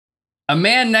A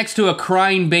man next to a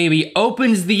crying baby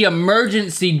opens the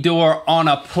emergency door on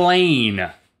a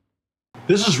plane.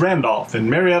 This is Randolph in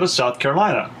Marietta, South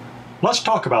Carolina. Let's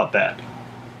talk about that.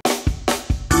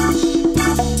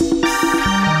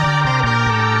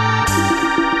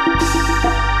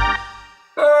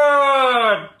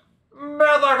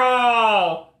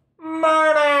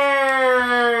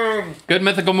 Good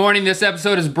Mythical Morning. This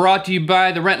episode is brought to you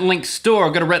by the Rhett and Link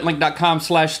store. Go to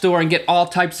RhettandLink.com/store and get all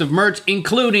types of merch,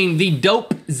 including the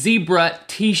dope zebra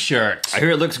t-shirt. I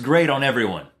hear it looks great on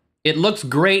everyone. It looks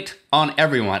great on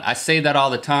everyone. I say that all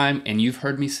the time, and you've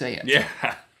heard me say it. Yeah.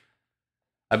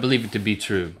 I believe it to be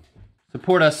true.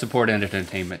 Support us, support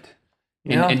entertainment.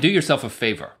 Yeah. And do yourself a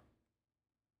favor.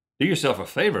 Do yourself a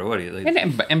favor. What do you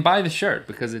think? And buy the shirt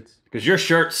because your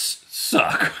shirts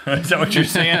suck. Is that what you're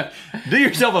saying? Do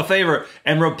yourself a favor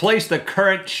and replace the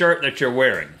current shirt that you're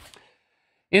wearing.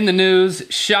 In the news,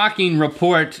 shocking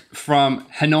report from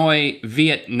Hanoi,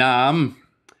 Vietnam.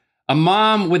 A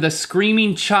mom with a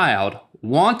screaming child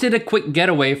wanted a quick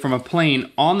getaway from a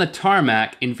plane on the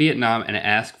tarmac in Vietnam and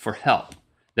asked for help.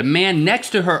 The man next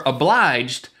to her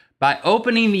obliged by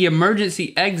opening the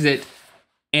emergency exit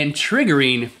and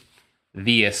triggering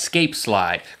the escape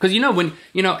slide. Because when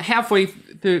halfway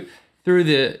through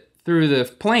the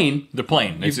plane,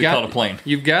 It's called a plane.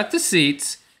 You've got the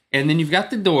seats, and then you've got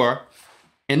the door,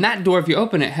 and that door, if you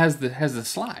open it, has the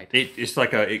slide. It's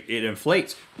like it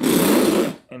inflates,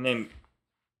 and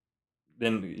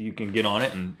then you can get on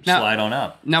it and slide on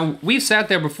out. Now, we've sat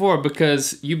there before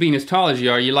because you being as tall as you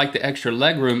are, you like the extra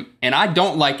leg room, and I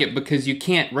don't like it because you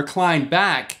can't recline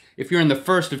back if you're in the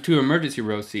first of two emergency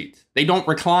row seats. They don't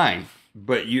recline.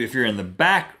 But if you're in the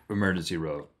back emergency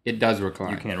row, it does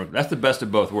recline. You can't. That's the best of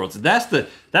both worlds. That's the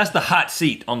hot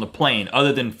seat on the plane,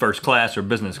 other than first class or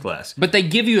business class. But they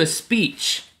give you a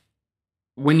speech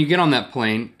when you get on that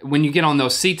plane, when you get on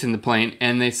those seats in the plane,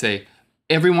 and they say,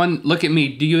 "Everyone, look at me.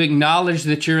 Do you acknowledge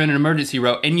that you're in an emergency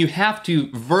row?" And you have to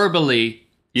verbally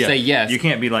say yes. You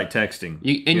can't be like texting.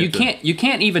 You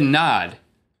can't even nod.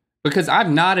 Because I've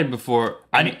nodded before.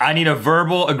 I need a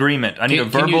verbal agreement. I need a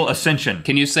verbal ascension.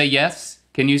 Can you say yes?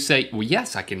 Can you say, well,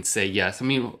 yes, I can say yes. I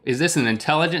mean, is this an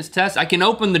intelligence test? I can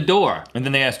open the door. And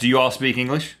then they ask, do you all speak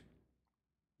English?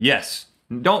 Yes.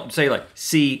 Don't say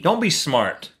see, don't be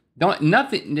smart.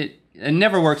 It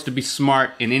never works to be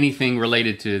smart in anything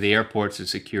related to the airports or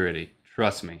security.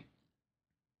 Trust me.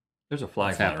 There's a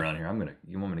fly flying around here.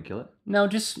 You want me to kill it? No,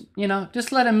 just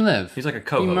let him live. He's like a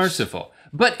co-host. Be merciful.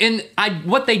 But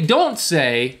what they don't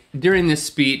say during this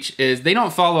speech is they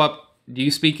don't follow up, do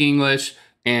you speak English?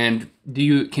 And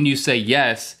can you say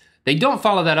yes? They don't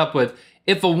follow that up with,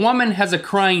 if a woman has a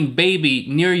crying baby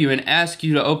near you and asks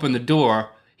you to open the door,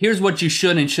 here's what you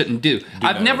should and shouldn't do.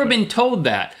 I've never been told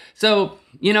that. So,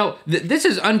 this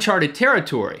is uncharted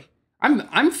territory.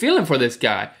 I'm feeling for this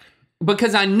guy.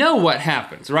 Because I know what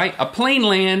happens, right? A plane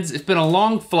lands, it's been a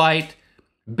long flight,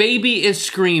 baby is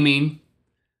screaming.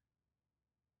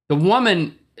 The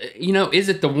woman, is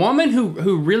it the woman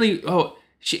who really,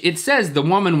 it says the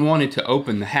woman wanted to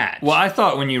open the hatch. Well, I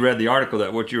thought when you read the article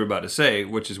that what you were about to say,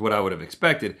 which is what I would have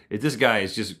expected, is this guy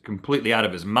is just completely out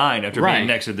of his mind after being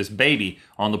next to this baby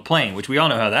on the plane, which we all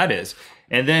know how that is.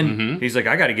 And then he's like,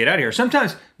 I got to get out of here.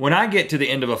 Sometimes when I get to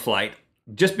the end of a flight,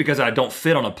 just because I don't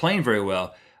fit on a plane very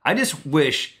well, I just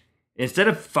wish, instead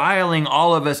of filing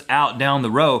all of us out down the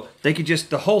row, they could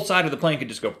the whole side of the plane could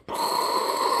just go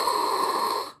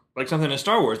like something in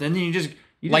Star Wars. And then you just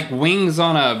like wings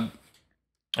on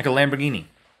like a Lamborghini.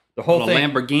 The whole thing.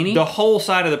 Lamborghini? The whole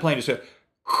side of the plane just goes,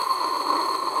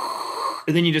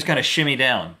 and then you just kind of shimmy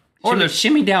down. Or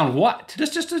shimmy down what?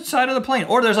 Just the side of the plane.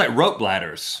 Or there's like rope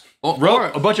ladders.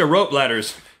 A bunch of rope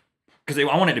ladders. Because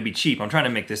I want it to be cheap. I'm trying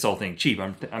to make this whole thing cheap.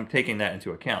 I'm taking that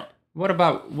into account. What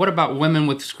about women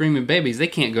with screaming babies? They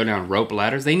can't go down rope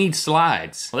ladders. They need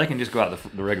slides. Well, they can just go out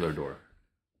the regular door.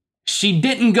 She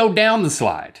didn't go down the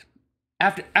slide.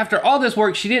 After all this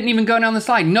work, she didn't even go down the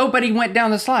slide. Nobody went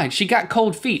down the slide. She got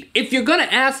cold feet. If you're going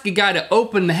to ask a guy to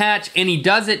open the hatch and he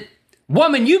does it,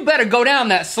 woman, you better go down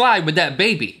that slide with that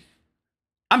baby.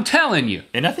 I'm telling you.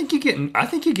 And I think you get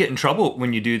in trouble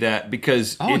when you do that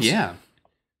because there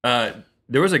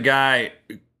was a guy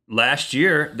last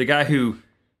year, the guy who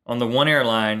on the one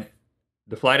airline,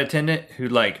 the flight attendant who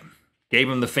gave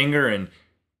him the finger and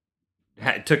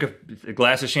took a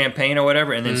glass of champagne or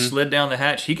whatever and then slid down the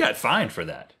hatch. He got fined for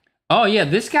that. Oh, yeah.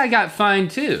 This guy got fined,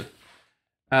 too.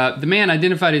 The man,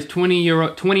 identified as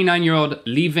 29-year-old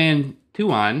Lee Van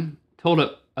Tuan,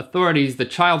 told authorities the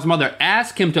child's mother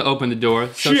asked him to open the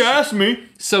door. She asked me.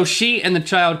 So she and the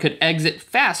child could exit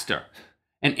faster.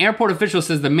 An airport official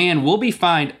says the man will be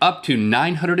fined up to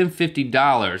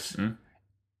 $950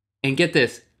 And get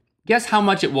this, guess how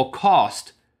much it will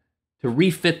cost to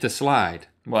refit the slide?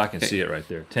 Well, I can see it right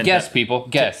there. Guess, people,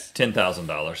 guess.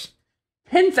 $10,000.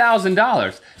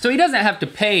 $10,000. So he doesn't have to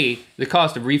pay the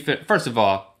cost of refit. First of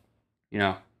all, you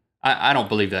know, I don't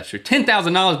believe that's true.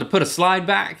 $10,000 to put a slide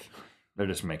back? They're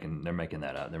making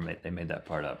that up. They made that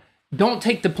part up. Don't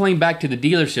take the plane back to the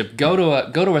dealership. Go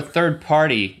to a third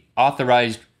party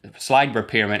authorized slide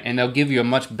repairman, and they'll give you a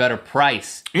much better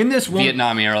price. In this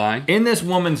Vietnam airline. In this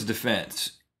woman's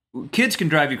defense, kids can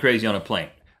drive you crazy on a plane.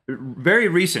 Very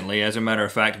recently, as a matter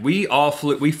of fact, we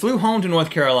flew home to North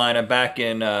Carolina back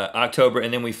in October,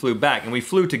 and then we flew back, and we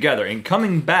flew together. And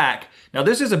coming back, now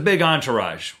this is a big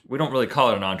entourage. We don't really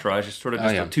call it an entourage. It's sort of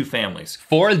just 2 families.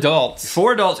 4 adults.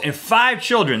 4 adults and 5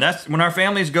 children. That's when our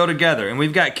families go together. And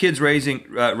we've got kids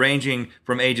ranging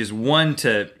from ages 1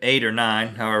 to 8 or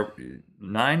 9. However,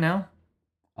 9 now?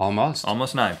 Almost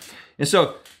 9. And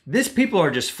so these people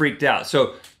are just freaked out.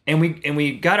 So and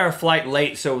we got our flight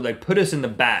late, so they put us in the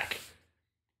back.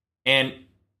 And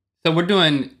so we're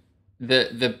doing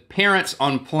the parents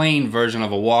on plane version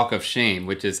of a walk of shame,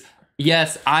 which is,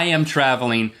 yes, I am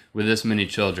traveling with this many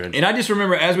children. And I just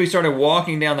remember as we started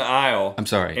walking down the aisle. I'm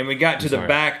sorry. And we got to the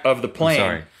back of the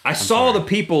plane. I saw the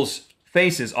people's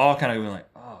faces all kind of going like,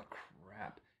 oh,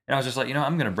 crap. And I was just like,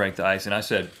 I'm going to break the ice. And I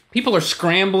said, people are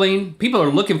scrambling. People are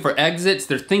looking for exits.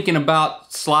 They're thinking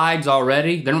about slides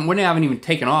already. We haven't even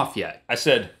taken off yet. I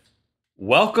said,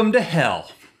 welcome to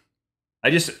hell. I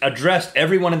just addressed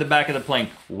everyone in the back of the plane.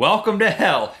 Welcome to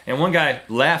hell. And one guy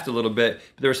laughed a little bit,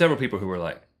 but there were several people who were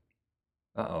like,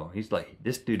 uh-oh. He's like,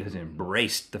 this dude has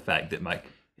embraced the fact that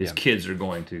his kids are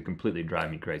going to completely drive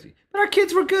me crazy. But our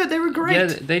kids were good. They were great.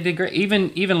 Yeah, they did great.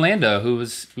 Even Lando, who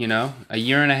was, a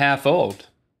year and a half old,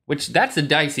 which that's a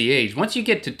dicey age. Once you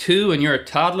get to 2 and you're a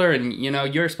toddler and,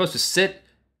 you're supposed to sit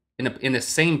in the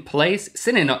same place,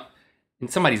 sit in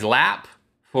somebody's lap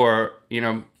for,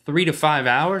 3 to 5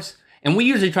 hours. And we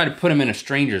usually try to put him in a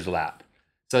stranger's lap.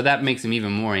 So that makes him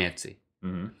even more antsy.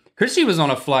 Mm-hmm. Chrissy was on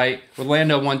a flight with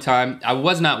Lando one time. I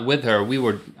was not with her.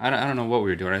 I don't know what we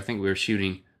were doing. I think we were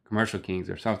shooting Commercial Kings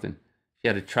or something. She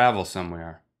had to travel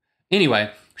somewhere.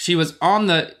 Anyway, she told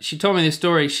me this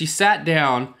story. She sat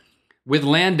down with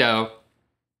Lando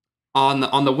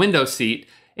on the window seat.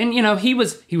 And, he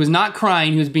was not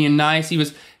crying. He was being nice. He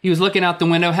was looking out the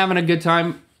window, having a good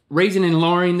time, raising and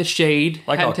lowering the shade.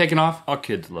 Hadn't taken off. All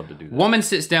kids love to do that. Woman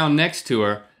sits down next to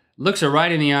her, looks her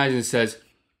right in the eyes and says,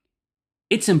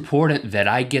 "It's important that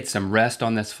I get some rest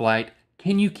on this flight.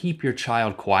 Can you keep your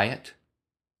child quiet?"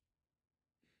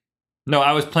 No,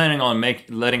 I was planning on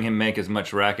letting him make as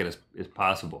much racket as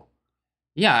possible.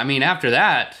 Yeah, after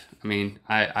that,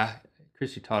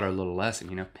 Chrissy taught her a little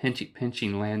lesson,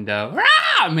 pinching Lando,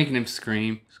 making him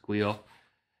scream, squeal.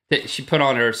 She put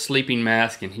on her sleeping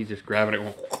mask and he's just grabbing it.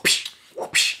 Whoosh,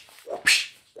 whoosh,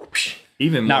 whoosh, whoosh.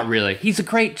 Not really. He's a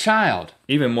great child.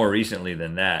 Even more recently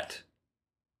than that,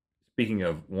 speaking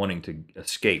of wanting to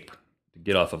escape, to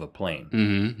get off of a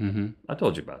plane, I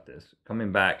told you about this.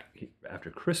 Coming back after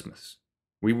Christmas,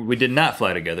 we did not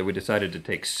fly together. We decided to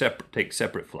take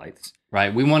separate flights.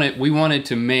 Right. We wanted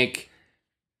to make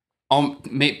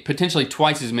potentially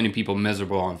twice as many people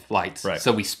miserable on flights. Right.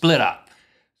 So we split up.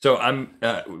 So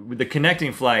with the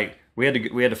connecting flight, we had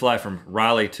to fly from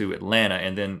Raleigh to Atlanta,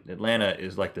 and then Atlanta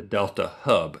is like the Delta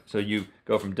hub. So you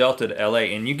go from Delta to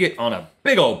LA, and you get on a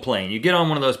big old plane. You get on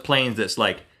one of those planes that's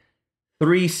like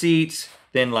 3 seats,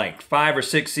 then like 5 or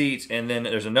 6 seats, and then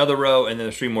there's another row, and then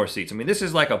there's 3 more seats. This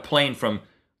is like a plane from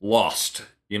Lost,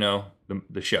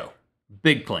 the show.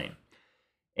 Big plane.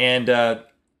 And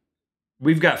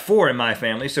we've got 4 in my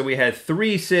family, so we had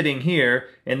 3 sitting here,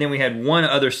 and then we had 1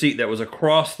 other seat that was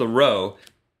across the row,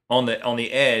 on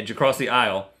the edge, across the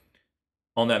aisle,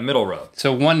 on that middle row.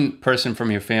 So one person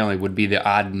from your family would be the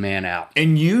odd man out.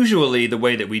 And usually the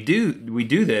way that we do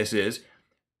this is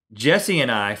Jesse and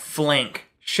I flank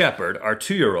Shepard, our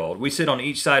 2-year-old. We sit on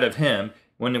each side of him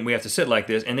when we have to sit like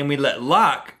this, and then we let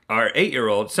Locke, our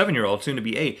 7-year-old, soon to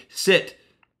be 8, sit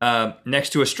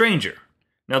next to a stranger.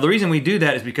 Now, the reason we do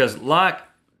that is because Locke,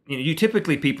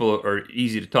 typically people are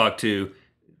easy to talk to.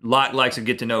 Locke likes to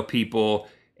get to know people,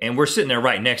 and we're sitting there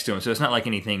right next to him, so it's not like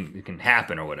anything can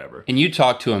happen or whatever. And you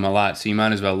talk to him a lot, so you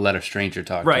might as well let a stranger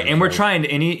talk to him. Right, and we're trying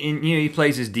to, and he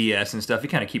plays his DS and stuff. He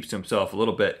kind of keeps to himself a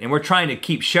little bit, and we're trying to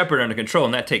keep Shepard under control,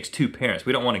 and that takes 2 parents.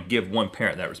 We don't want to give one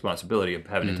parent that responsibility of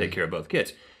having to take care of both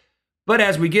kids. But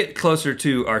as we get closer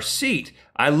to our seat,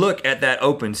 I look at that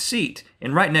open seat,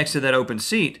 and right next to that open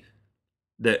seat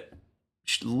that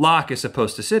Locke is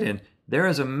supposed to sit in, there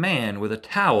is a man with a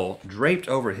towel draped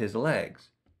over his legs.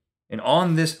 And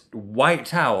on this white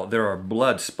towel, there are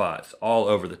blood spots all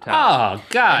over the towel. Oh,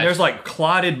 God. And there's like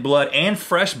clotted blood and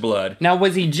fresh blood. Now,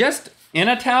 was he just in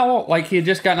a towel? Like he had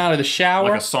just gotten out of the shower?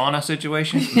 Like a sauna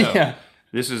situation? No. Yeah.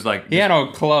 This is like... He had no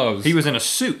clothes. He was in a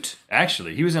suit,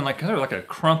 actually. He was in like a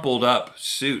crumpled up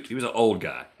suit. He was an old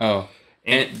guy. Oh.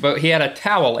 But he had a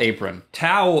towel apron.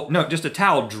 Just a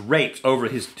towel draped over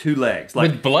his 2 legs.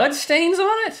 Like, with blood stains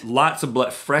on it? lots of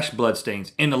blood, fresh blood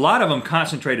stains. And a lot of them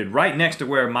concentrated right next to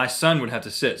where my son would have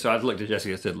to sit. So I looked at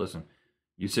Jessica and said, listen,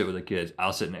 you sit with the kids.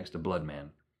 I'll sit next to Blood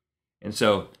Man. And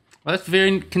so... Well, that's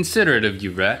very considerate of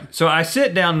you, Rhett. So I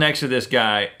sit down next to this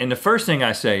guy, and the first thing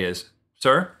I say is,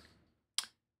 sir,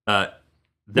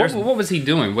 what was he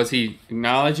doing? Was he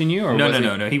acknowledging you? Or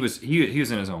No. He was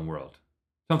in his own world.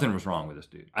 Something was wrong with this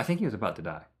dude. I think he was about to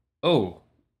die. Oh.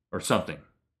 Or something.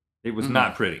 It was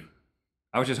not pretty.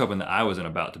 I was just hoping that I wasn't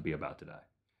about to die.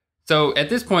 So at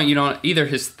this point, either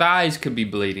his thighs could be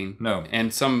bleeding. No.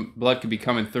 And some blood could be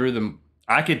coming through them.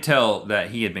 I could tell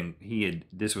that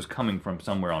this was coming from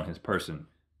somewhere on his person,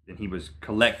 and he was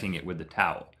collecting it with the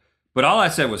towel. But all I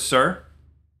said was, sir,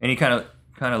 and he kind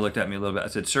of looked at me a little bit. I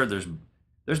said, sir,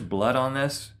 there's blood on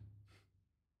this.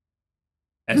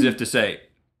 As if to say,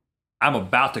 I'm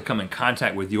about to come in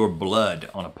contact with your blood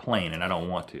on a plane, and I don't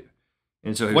want to.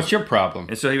 And so what's your problem?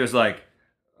 And so he was like,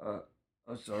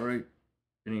 I'm sorry.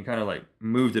 And he kind of like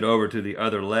moved it over to the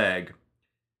other leg.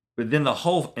 But then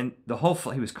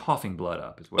he was coughing blood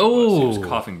up is what it was. He was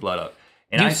coughing blood up.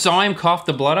 And you saw him cough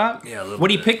the blood up? Yeah, a little Would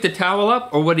bit. he pick the towel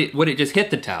up, or would it just hit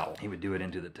the towel? He would do it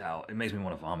into the towel. It makes me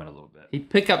want to vomit a little bit. He'd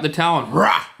pick up the towel and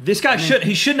rah! This guy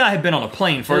should not have been on a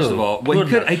plane, first of all. Well,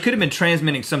 he goodness. could have been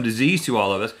transmitting some disease to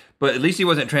all of us, but at least he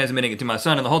wasn't transmitting it to my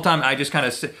son. And the whole time I just kind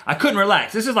of I couldn't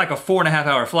relax. This is like a 4.5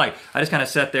 hour flight. I just kind of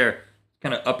sat there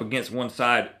kind of up against one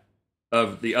side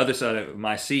of the other side of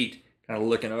my seat, kind of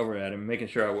looking over at him, making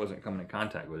sure I wasn't coming in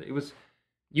contact with it. It was...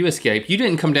 You escaped. You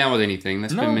didn't come down with anything.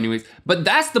 That's been many weeks. But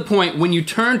that's the point when you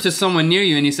turn to someone near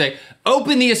you and you say,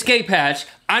 open the escape hatch.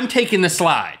 I'm taking the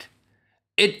slide.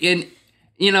 Here's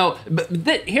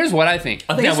what I think.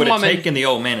 I think I would have taken the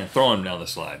old man and thrown him down the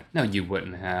slide. No, you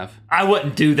wouldn't have. I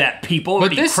wouldn't do that, people.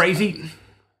 Are you crazy?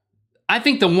 I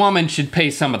think the woman should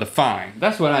pay some of the fine.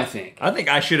 That's what I think. I think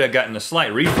I should have gotten a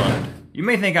slight refund. You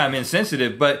may think I'm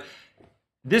insensitive, but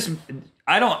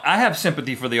I have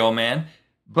sympathy for the old man.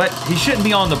 But he shouldn't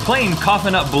be on the plane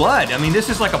coughing up blood. I mean, this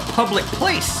is like a public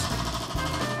place.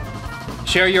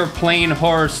 Share your plane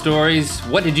horror stories.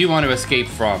 What did you want to escape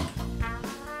from?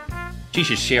 She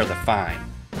should share the fine.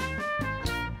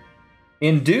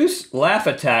 Induce laugh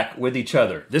attack with each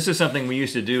other. This is something we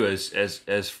used to do as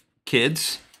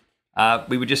kids.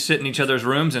 We would just sit in each other's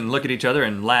rooms and look at each other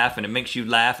and laugh, and it makes you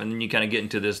laugh, and then you kind of get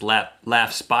into this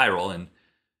laugh spiral, and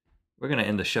we're going to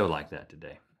end the show like that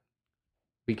today.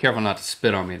 Be careful not to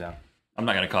spit on me, though. I'm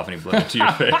not going to cough any blood into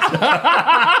your face.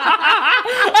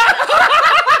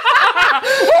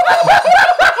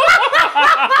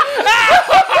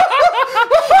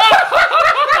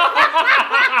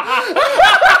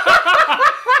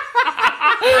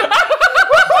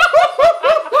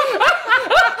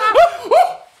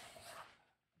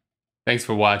 Thanks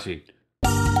for watching.